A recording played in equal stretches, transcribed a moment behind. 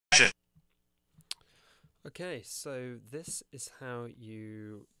Okay, so this is how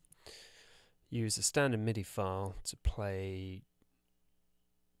you use a standard Midi file to play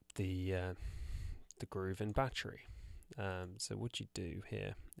the groove in Battery. So what you do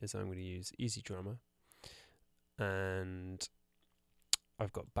here is I'm going to use Easy Drummer, and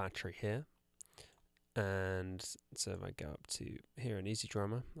I've got Battery here. And so if I go up to here in Easy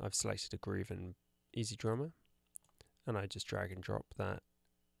Drummer, I've selected a groove in Easy Drummer, and I just drag and drop that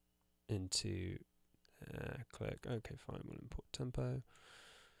into click OK, fine, we'll import tempo,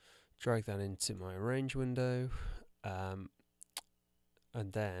 drag that into my arrange window, and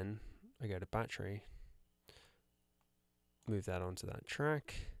then I go to Battery, move that onto that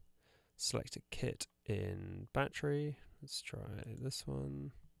track, select a kit in Battery, let's try this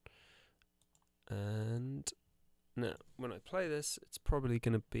one, and now when I play this it's probably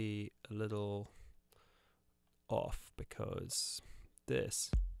going to be a little off because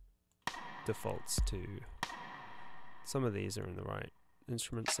this defaults to, some of these are in the right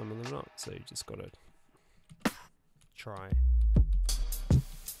instruments, some of them not, so you just got to try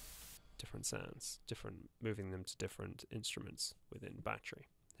different sounds, moving them to different instruments within Battery.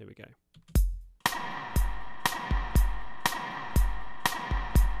 Here we go.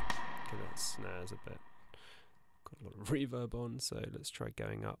 Okay, that snare's a bit, got a lot of reverb on, so let's try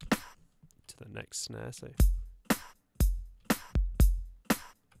going up to the next snare. So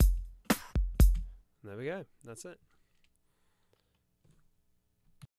there we go, that's it.